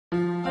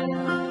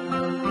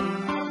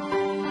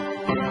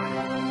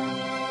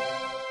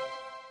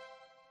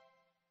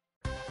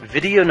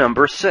Video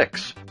number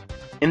 6.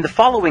 In the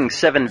following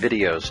 7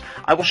 videos,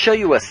 I will show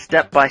you a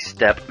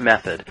step-by-step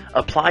method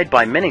applied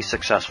by many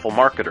successful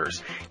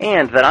marketers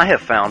and that I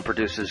have found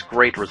produces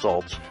great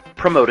results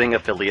promoting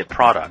affiliate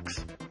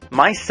products.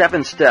 My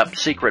 7-step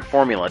secret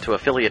formula to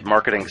affiliate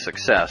marketing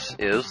success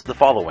is the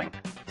following.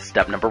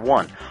 Step number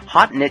 1,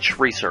 hot niche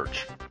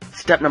research.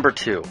 Step number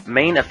 2,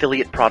 main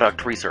affiliate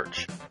product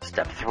research.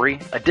 Step 3,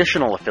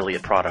 additional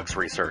affiliate products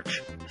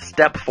research.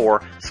 Step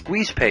 4,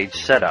 squeeze page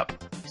setup.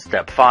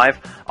 Step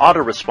 5,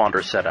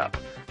 autoresponder setup.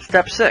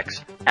 Step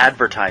 6,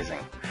 advertising.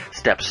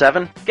 Step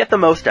 7, get the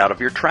most out of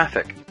your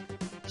traffic.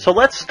 So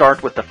let's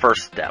start with the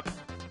first step.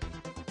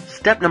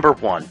 Step number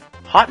 1,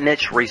 hot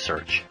niche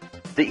research.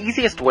 The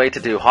easiest way to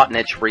do hot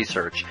niche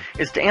research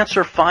is to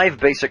answer 5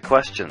 basic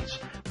questions.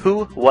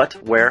 Who, what,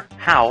 where,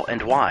 how,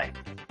 and why.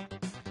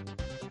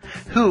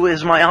 Who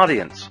is my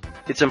audience?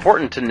 It's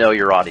important to know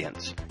your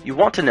audience. You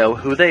want to know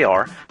who they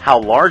are, how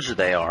large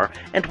they are,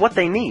 and what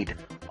they need.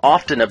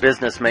 Often a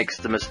business makes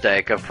the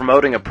mistake of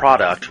promoting a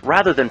product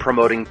rather than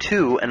promoting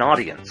to an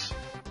audience.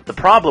 The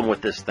problem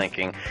with this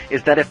thinking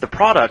is that if the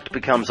product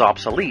becomes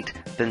obsolete,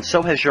 then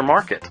so has your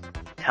market.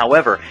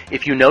 However,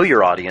 if you know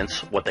your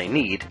audience, what they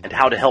need, and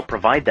how to help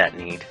provide that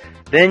need,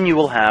 then you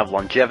will have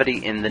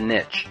longevity in the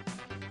niche.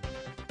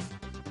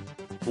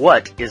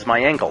 What is my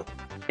angle?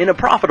 In a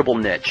profitable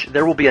niche,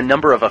 there will be a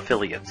number of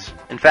affiliates.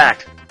 In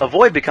fact,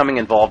 avoid becoming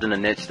involved in a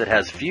niche that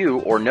has few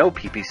or no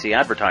PPC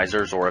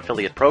advertisers or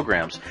affiliate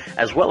programs,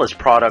 as well as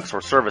products or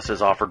services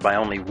offered by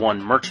only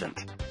one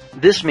merchant.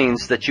 This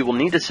means that you will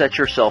need to set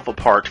yourself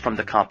apart from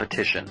the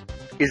competition.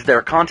 Is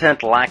there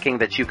content lacking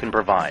that you can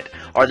provide?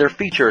 Are there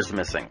features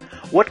missing?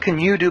 What can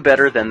you do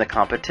better than the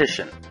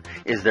competition?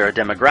 Is there a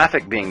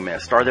demographic being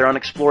missed? Are there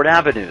unexplored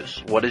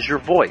avenues? What is your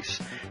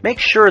voice? Make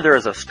sure there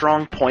is a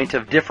strong point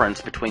of difference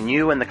between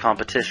you and the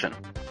competition.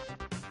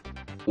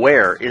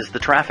 Where is the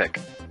traffic?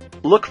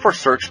 Look for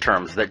search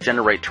terms that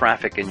generate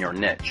traffic in your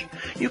niche.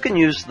 You can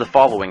use the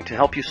following to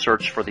help you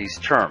search for these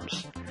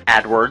terms.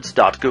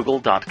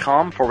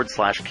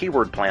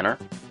 AdWords.google.com/keyword planner,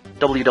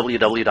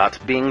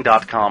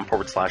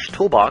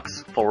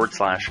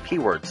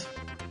 www.bing.com/toolbox/keywords,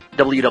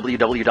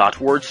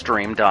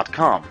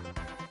 www.wordstream.com,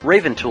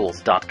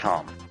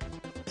 raventools.com,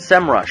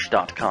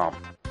 semrush.com.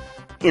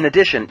 In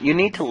addition, you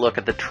need to look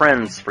at the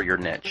trends for your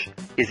niche.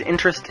 Is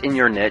interest in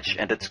your niche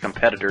and its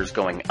competitors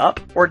going up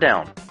or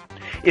down?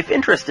 If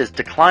interest is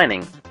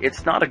declining,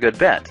 it's not a good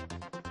bet.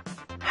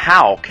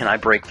 How can I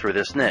break through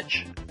this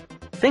niche?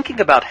 Thinking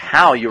about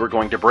how you are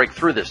going to break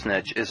through this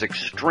niche is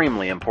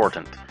extremely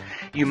important.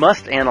 You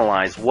must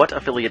analyze what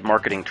affiliate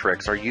marketing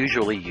tricks are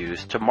usually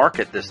used to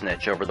market this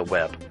niche over the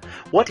web.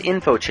 What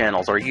info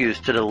channels are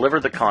used to deliver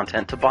the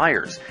content to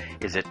buyers?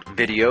 Is it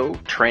video,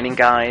 training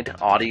guide,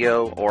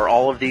 audio, or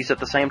all of these at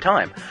the same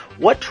time?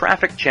 What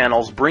traffic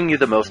channels bring you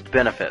the most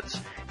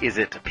benefits? Is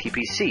it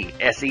PPC,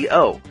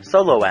 SEO,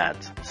 solo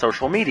ads,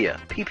 social media,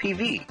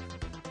 PPV?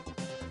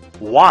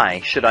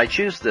 Why should I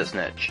choose this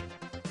niche?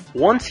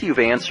 Once you've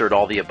answered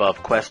all the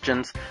above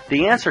questions,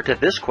 the answer to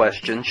this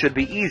question should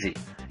be easy.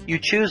 You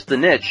choose the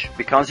niche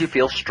because you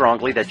feel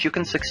strongly that you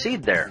can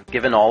succeed there,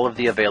 given all of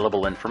the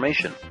available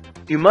information.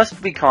 You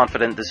must be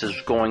confident this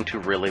is going to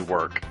really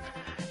work.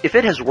 If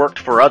it has worked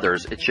for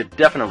others, it should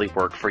definitely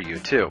work for you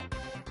too.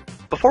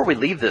 Before we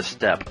leave this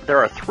step,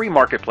 there are 3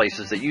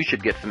 marketplaces that you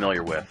should get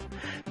familiar with.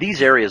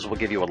 These areas will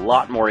give you a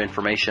lot more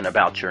information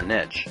about your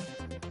niche.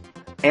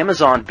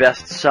 Amazon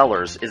Best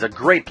Sellers is a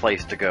great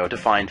place to go to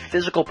find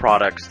physical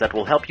products that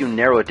will help you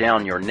narrow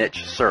down your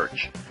niche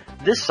search.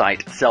 This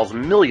site sells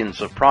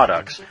millions of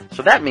products,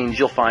 so that means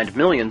you'll find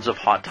millions of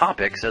hot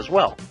topics as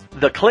well.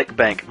 The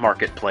ClickBank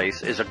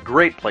Marketplace is a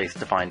great place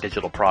to find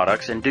digital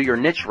products and do your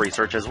niche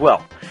research as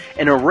well.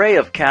 An array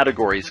of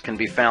categories can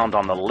be found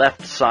on the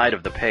left side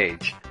of the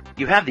page.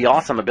 You have the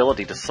awesome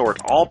ability to sort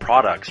all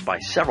products by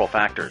several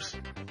factors.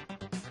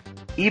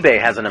 eBay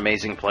has an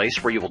amazing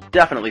place where you will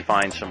definitely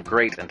find some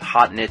great and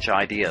hot niche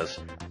ideas.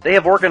 They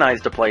have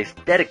organized a place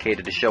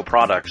dedicated to show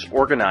products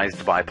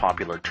organized by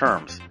popular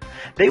terms.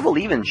 They will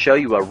even show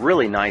you a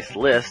really nice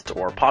list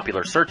or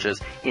popular searches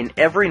in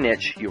every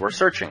niche you are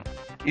searching.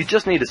 You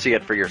just need to see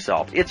it for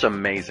yourself. It's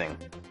amazing.